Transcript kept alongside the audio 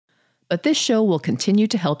But this show will continue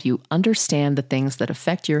to help you understand the things that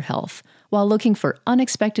affect your health while looking for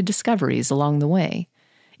unexpected discoveries along the way.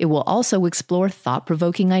 It will also explore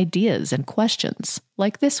thought-provoking ideas and questions,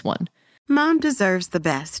 like this one. Mom deserves the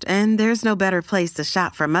best, and there's no better place to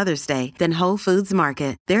shop for Mother's Day than Whole Foods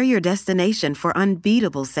Market. They're your destination for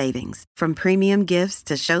unbeatable savings, from premium gifts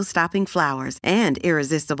to show-stopping flowers and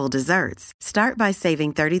irresistible desserts. Start by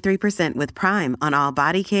saving 33% with Prime on all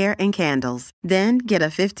body care and candles. Then get a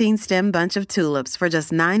 15-stem bunch of tulips for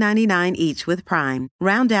just $9.99 each with Prime.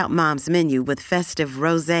 Round out Mom's menu with festive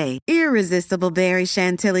rosé, irresistible berry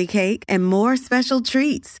chantilly cake, and more special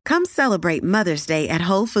treats. Come celebrate Mother's Day at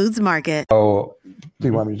Whole Foods Market. So, do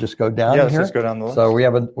you want me to just go down here? Yes, let's go down the list. So we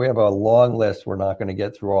have a long list. We're not going to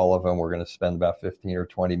get through all of them. We're going to spend about 15 or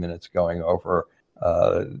 20 minutes going over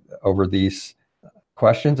these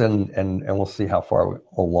questions, and we'll see how far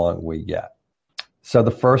along we get. So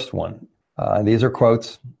the first one, and these are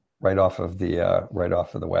quotes right off of the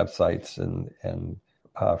websites and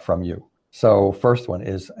from you. So first one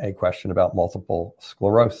is a question about multiple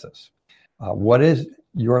sclerosis. What is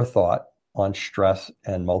your thought on stress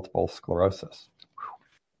and multiple sclerosis?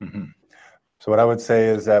 Mm-hmm. So what I would say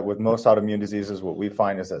is that with most autoimmune diseases, what we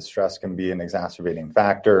find is that stress can be an exacerbating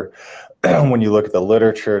factor. When you look at the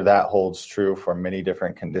literature, that holds true for many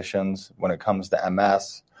different conditions. When it comes to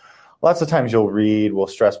MS, lots of times you'll read, well,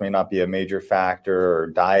 stress may not be a major factor or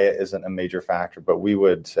diet isn't a major factor, but we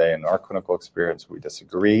would say in our clinical experience, we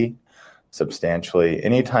disagree substantially.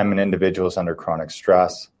 Anytime an individual is under chronic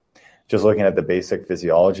stress, just looking at the basic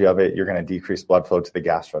physiology of it, you're going to decrease blood flow to the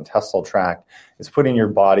gastrointestinal tract. It's putting your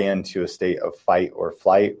body into a state of fight or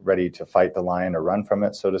flight, ready to fight the lion or run from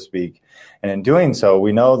it, so to speak. And in doing so,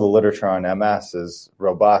 we know the literature on MS is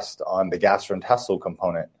robust on the gastrointestinal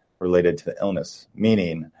component related to the illness,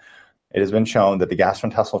 meaning it has been shown that the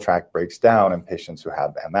gastrointestinal tract breaks down in patients who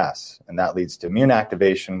have MS, and that leads to immune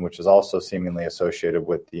activation, which is also seemingly associated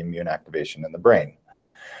with the immune activation in the brain.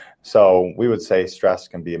 So we would say stress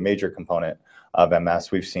can be a major component of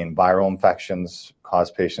MS. We've seen viral infections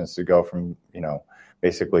cause patients to go from,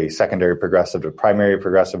 basically secondary progressive to primary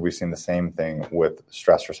progressive. We've seen the same thing with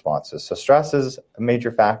stress responses. So stress is a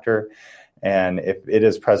major factor. And if it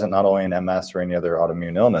is present not only in MS or any other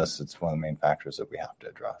autoimmune illness, it's one of the main factors that we have to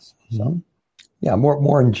address. So, yeah,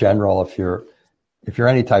 more in general, if you're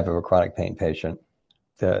any type of a chronic pain patient,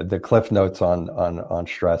 the cliff notes on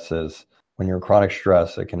stress is, when you're in chronic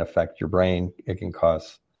stress, it can affect your brain. It can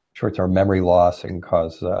cause short-term memory loss. It can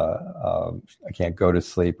cause, I can't go to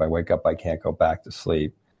sleep. I wake up, I can't go back to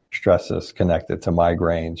sleep. Stress is connected to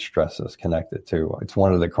migraines. Stress is connected to, it's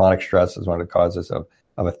one of the chronic stresses, one of the causes of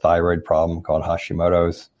a thyroid problem called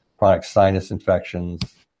Hashimoto's, chronic sinus infections,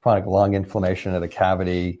 chronic lung inflammation of the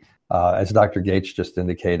cavity. As Dr. Gates just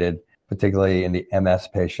indicated, particularly in the MS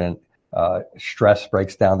patient, stress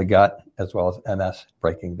breaks down the gut as well as MS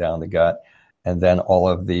breaking down the gut. And then all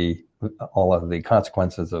of the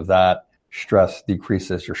consequences of that, stress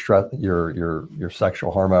decreases your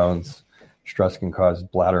sexual hormones. Stress can cause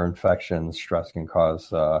bladder infections. Stress can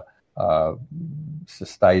cause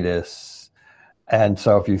cystitis. And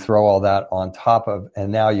so if you throw all that on top of,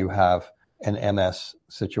 and now you have an MS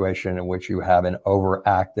situation in which you have an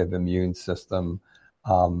overactive immune system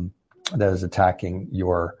that is attacking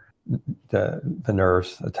the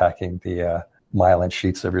nerves, attacking the myelin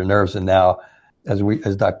sheaths of your nerves. And now,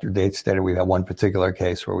 as Dr. Gates stated, we had one particular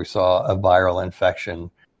case where we saw a viral infection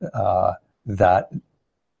that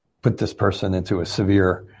put this person into a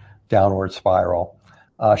severe downward spiral.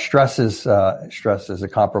 Stress is a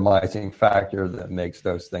compromising factor that makes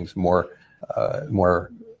those things more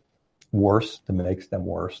worse, that makes them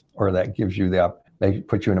worse, or that gives you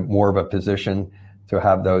puts you in more of a position to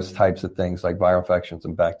have those types of things like viral infections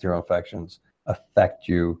and bacterial infections affect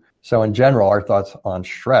you. So in general, our thoughts on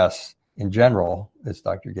stress in general, as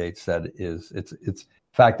Dr. Gates said, is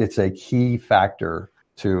it's a key factor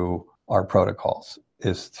to our protocols,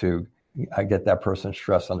 is to get that person's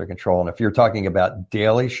stress under control. And if you're talking about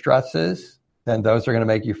daily stresses, then those are going to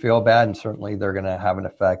make you feel bad, and certainly they're going to have an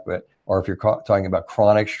effect. Or if you're talking about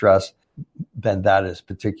chronic stress, then that is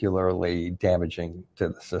particularly damaging to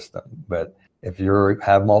the system. But if you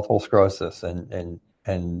have multiple sclerosis and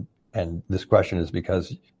this question is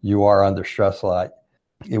because you are under stress a lot,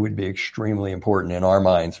 it would be extremely important in our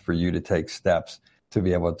minds for you to take steps to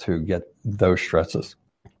be able to get those stresses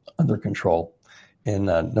under control. And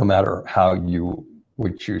no matter how you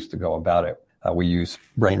would choose to go about it, we use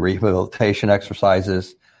brain rehabilitation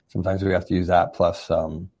exercises. Sometimes we have to use that plus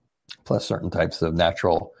certain types of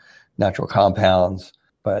natural compounds,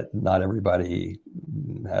 but not everybody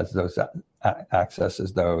has those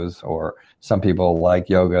accesses those, or some people like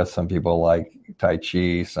yoga, some people like Tai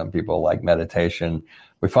Chi, some people like meditation.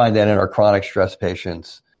 We find that in our chronic stress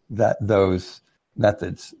patients that those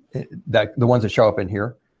methods, that the ones that show up in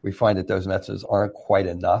here, we find that those methods aren't quite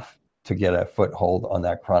enough to get a foothold on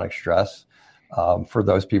that chronic stress. For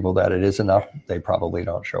those people that it is enough, they probably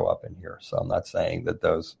don't show up in here. So I'm not saying that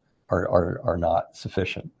those are not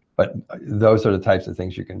sufficient, but those are the types of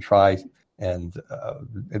things you can try. And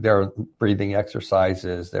there are breathing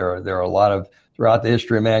exercises. There are a lot of, throughout the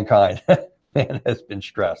history of mankind, man has been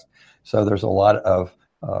stressed. So there's a lot of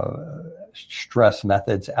stress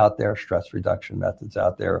methods out there, stress reduction methods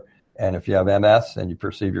out there. And if you have MS and you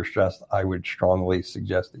perceive you're stressed, I would strongly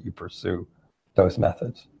suggest that you pursue those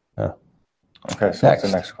methods. Yeah. Okay, so what's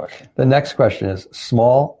the next question? The next question is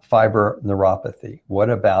small fiber neuropathy. What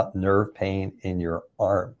about nerve pain in your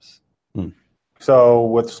arms? So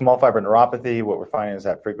with small fiber neuropathy, what we're finding is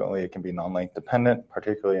that frequently it can be non-length dependent,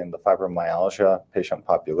 particularly in the fibromyalgia patient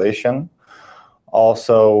population.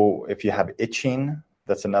 Also, if you have itching,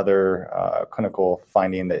 that's another clinical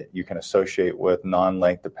finding that you can associate with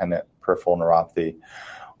non-length dependent peripheral neuropathy.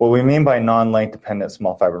 What we mean by non-length dependent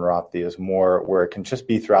small fiber neuropathy is more where it can just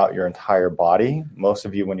be throughout your entire body. Most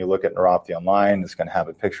of you, when you look at neuropathy online, it's going to have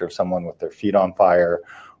a picture of someone with their feet on fire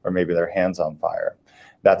or maybe their hands on fire.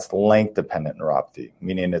 That's length dependent neuropathy,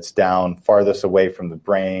 meaning it's down farthest away from the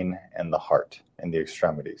brain and the heart and the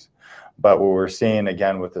extremities. But what we're seeing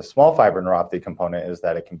again with the small fiber neuropathy component is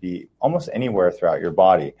that it can be almost anywhere throughout your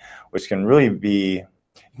body, which can really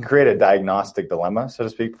create a diagnostic dilemma, so to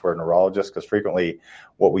speak, for a neurologist, because frequently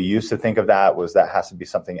what we used to think of that was that has to be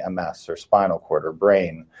something MS or spinal cord or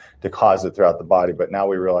brain to cause it throughout the body. But now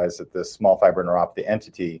we realize that this small fiber neuropathy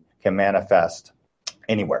entity can manifest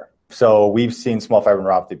anywhere. So we've seen small fiber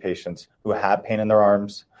neuropathy patients who have pain in their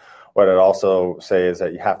arms. What I'd also say is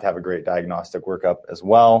that you have to have a great diagnostic workup as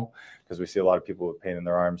well, because we see a lot of people with pain in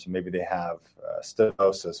their arms. Maybe they have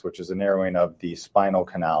Sclerosis, which is a narrowing of the spinal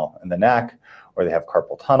canal in the neck, or they have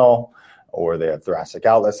carpal tunnel, or they have thoracic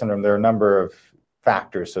outlet syndrome. There are a number of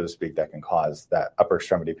factors, so to speak, that can cause that upper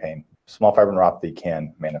extremity pain. Small fiber neuropathy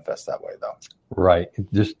can manifest that way, though. Right.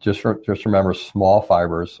 Just remember, small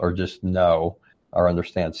fibers, or just know or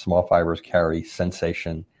understand, small fibers carry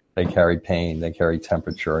sensation, they carry pain, they carry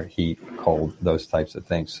temperature, heat, cold, those types of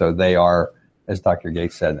things. So they are, as Dr.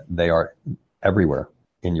 Gates said, they are everywhere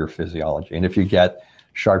in your physiology. And if you get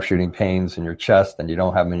sharp shooting pains in your chest and you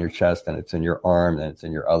don't have them in your chest, and it's in your arm, and it's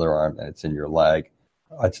in your other arm, and it's in your leg,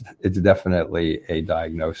 it's definitely a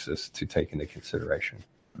diagnosis to take into consideration.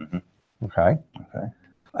 Mm-hmm. Okay.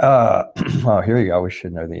 Oh, here you go. We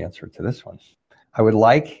should know the answer to this one. I would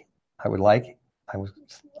like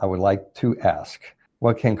to ask,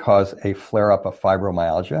 what can cause a flare-up of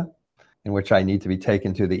fibromyalgia in which I need to be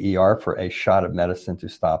taken to the ER for a shot of medicine to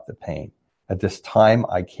stop the pain? At this time,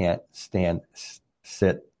 I can't stand,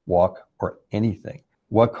 sit, walk, or anything.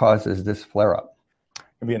 What causes this flare-up? It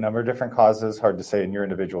can be a number of different causes. Hard to say in your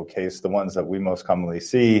individual case. The ones that we most commonly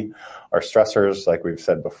see are stressors, like we've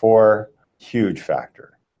said before, huge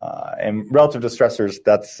factor. And relative to stressors,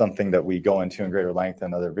 that's something that we go into in greater length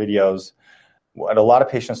in other videos. What a lot of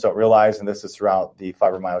patients don't realize, and this is throughout the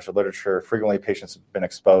fibromyalgia literature, frequently patients have been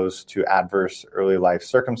exposed to adverse early life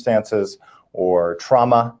circumstances or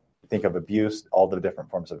trauma. Think of abuse, all the different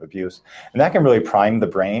forms of abuse. And that can really prime the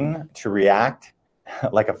brain to react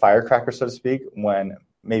like a firecracker, so to speak, when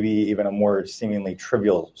maybe even a more seemingly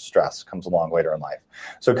trivial stress comes along later in life.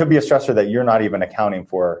 So it could be a stressor that you're not even accounting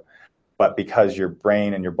for, but because your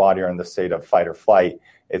brain and your body are in the state of fight or flight,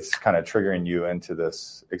 it's kind of triggering you into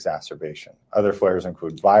this exacerbation. Other flares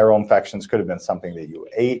include viral infections, could have been something that you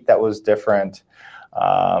ate that was different.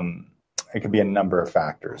 It could be a number of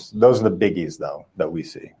factors. Those are the biggies, though, that we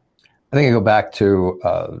see. I think I go back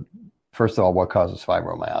to, first of all, what causes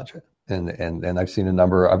fibromyalgia. And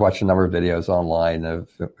I've watched a number of videos online of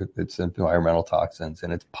it's environmental toxins,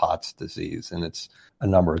 and it's POTS disease, and it's a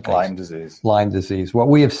number of things. Lyme disease. What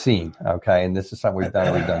we have seen, okay, and this is something we've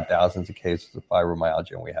done. We've done thousands of cases of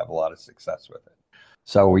fibromyalgia, and we have a lot of success with it.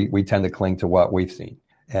 So we tend to cling to what we've seen.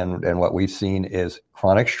 And what we've seen is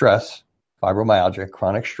chronic stress, fibromyalgia,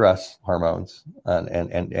 chronic stress hormones, and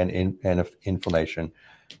inflammation.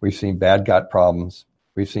 We've seen bad gut problems.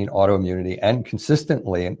 We've seen autoimmunity, and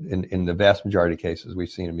consistently in the vast majority of cases, we've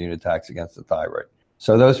seen immune attacks against the thyroid.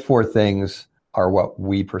 So those four things are what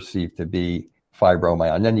we perceive to be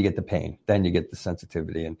fibromyalgia. And then you get the pain, then you get the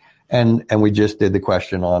sensitivity. And we just did the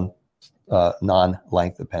question on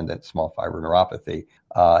non-length dependent small fiber neuropathy.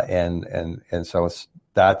 And so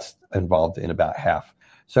that's involved in about half.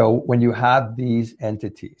 So when you have these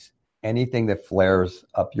entities anything that flares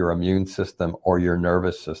up your immune system or your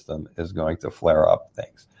nervous system is going to flare up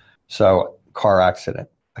things. So car accident,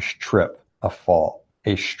 a trip, a fall,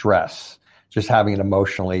 a stress, just having an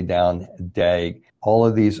emotionally down day, all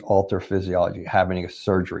of these alter physiology, having a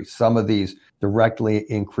surgery. Some of these directly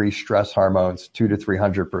increase stress hormones 200 to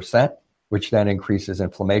 300%, which then increases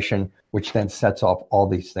inflammation, which then sets off all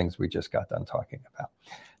these things we just got done talking about.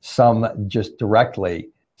 Some just directly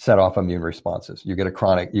set off immune responses. You get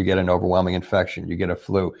an overwhelming infection, you get a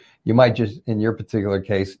flu. You might just, in your particular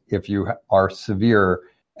case, if you are severe,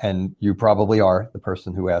 and you probably are the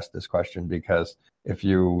person who asked this question, because if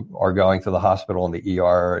you are going to the hospital in the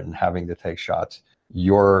ER and having to take shots,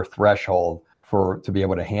 your threshold to be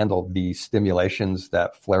able to handle the stimulations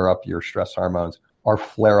that flare up your stress hormones or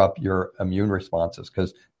flare up your immune responses.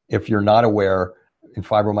 Because if you're not aware, in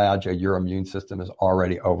fibromyalgia, your immune system is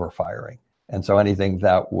already overfiring. And so anything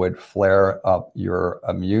that would flare up your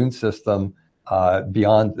immune system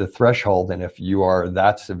beyond the threshold, and if you are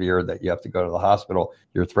that severe that you have to go to the hospital,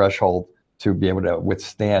 your threshold to be able to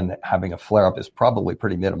withstand having a flare-up is probably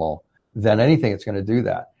pretty minimal, then anything that's going to do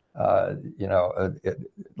that.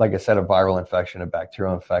 Like I said, a viral infection, a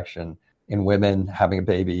bacterial infection, in women having a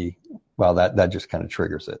baby, well, that just kind of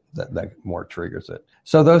triggers it. That more triggers it.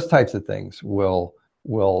 So those types of things will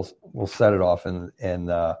set it off, and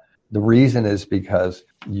the reason is because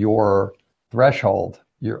your threshold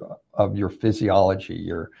of your physiology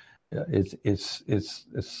is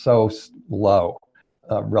so low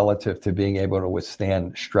relative to being able to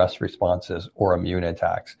withstand stress responses or immune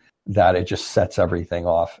attacks that it just sets everything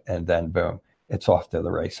off, and then boom, it's off to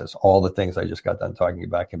the races. All the things I just got done talking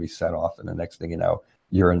about can be set off, and the next thing you know,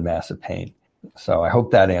 you're in massive pain. So I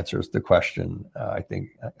hope that answers the question. I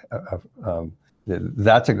think I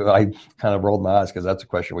kind of rolled my eyes because that's a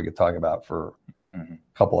question we could talk about for a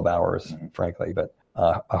couple of hours, frankly. But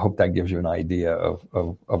I hope that gives you an idea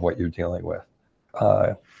of what you're dealing with.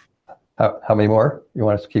 How many more? You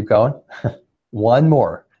want us to keep going? One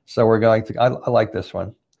more. So we're going to, I like this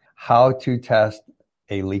one. How to test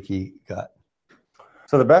a leaky gut.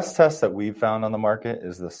 So the best test that we've found on the market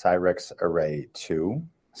is the Cyrix Array 2.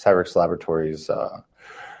 Cyrix Laboratories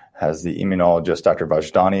has the immunologist, Dr.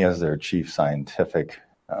 Vajdani, as their chief scientific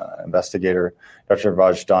investigator. Dr.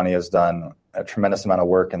 Vajdani has done a tremendous amount of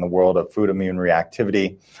work in the world of food immune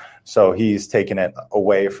reactivity. So he's taken it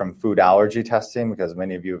away from food allergy testing, because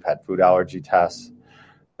many of you have had food allergy tests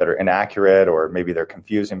that are inaccurate, or maybe they're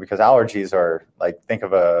confusing, because allergies are like, think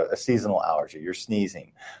of a seasonal allergy. You're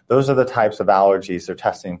sneezing. Those are the types of allergies they're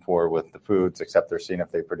testing for with the foods, except they're seeing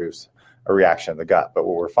if they produce a reaction in the gut. But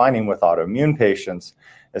what we're finding with autoimmune patients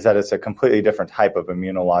is that it's a completely different type of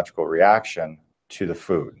immunological reaction to the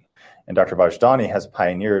food. And Dr. Vajdani has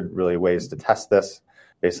pioneered really ways to test this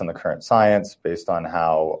based on the current science, based on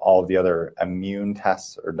how all of the other immune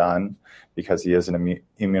tests are done, because he is an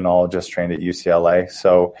immunologist trained at UCLA.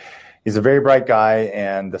 So he's a very bright guy,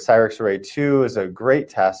 and the Cyrix Array 2 is a great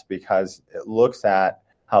test because it looks at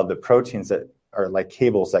how the proteins that are like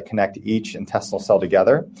cables that connect each intestinal cell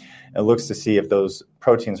together. It looks to see if those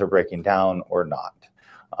proteins are breaking down or not.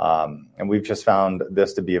 And we've just found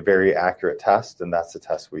this to be a very accurate test, and that's the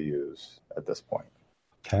test we use at this point.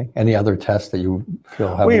 Okay. Any other tests that you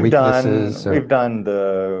feel have weaknesses? We've done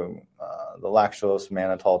the lactose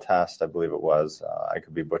mannitol test, I believe it was. I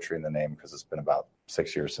could be butchering the name because it's been about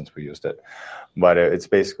 6 years since we used it. But it's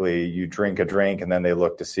basically you drink a drink, and then they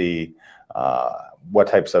look to see what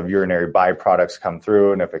types of urinary byproducts come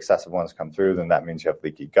through. And if excessive ones come through, then that means you have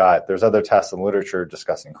leaky gut. There's other tests in the literature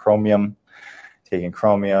discussing chromium, taking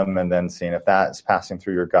chromium and then seeing if that is passing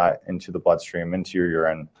through your gut into the bloodstream, into your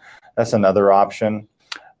urine. That's another option.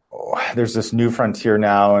 There's this new frontier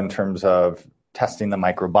now in terms of testing the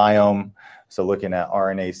microbiome. So looking at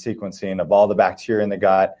RNA sequencing of all the bacteria in the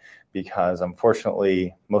gut, because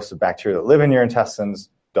unfortunately, most of the bacteria that live in your intestines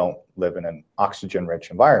don't live in an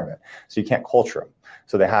oxygen-rich environment. So you can't culture them.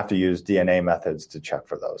 So they have to use DNA methods to check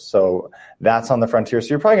for those. So that's on the frontier. So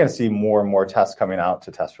you're probably going to see more and more tests coming out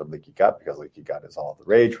to test for leaky gut, because leaky gut is all the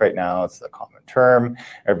rage right now. It's the common term.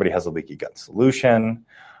 Everybody has a leaky gut solution.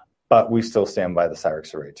 But we still stand by the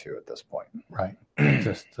Cyrix Array 2 at this point. Right.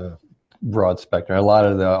 Just a broad spectrum. A lot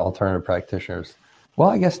of the alternative practitioners, well,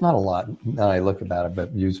 I guess not a lot, now I look about it,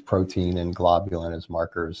 but use protein and globulin as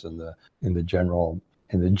markers in the general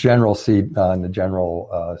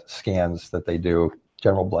scans that they do,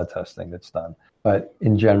 general blood testing that's done. But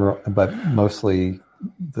mostly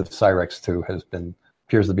the Cyrix 2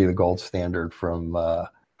 appears to be the gold standard from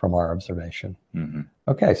our observation. Mm-hmm.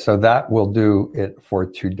 Okay, so that will do it for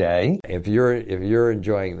today. If you're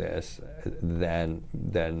enjoying this, then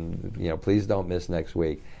please don't miss next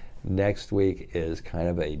week. Next week is kind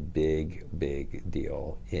of a big, big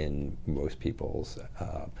deal in most people's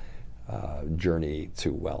journey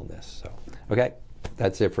to wellness. So, okay,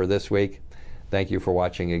 that's it for this week. Thank you for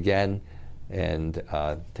watching again, and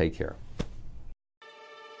take care.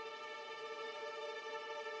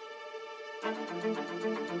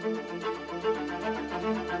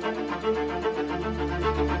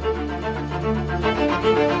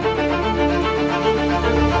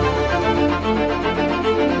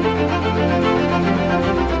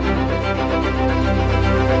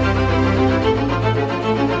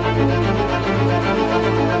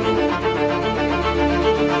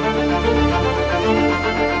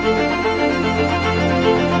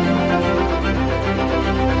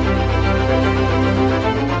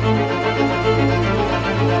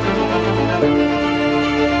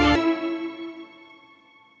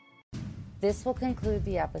 This will conclude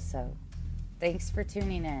the episode. Thanks for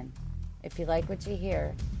tuning in. If you like what you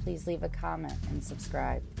hear, please leave a comment and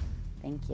subscribe. Thank you.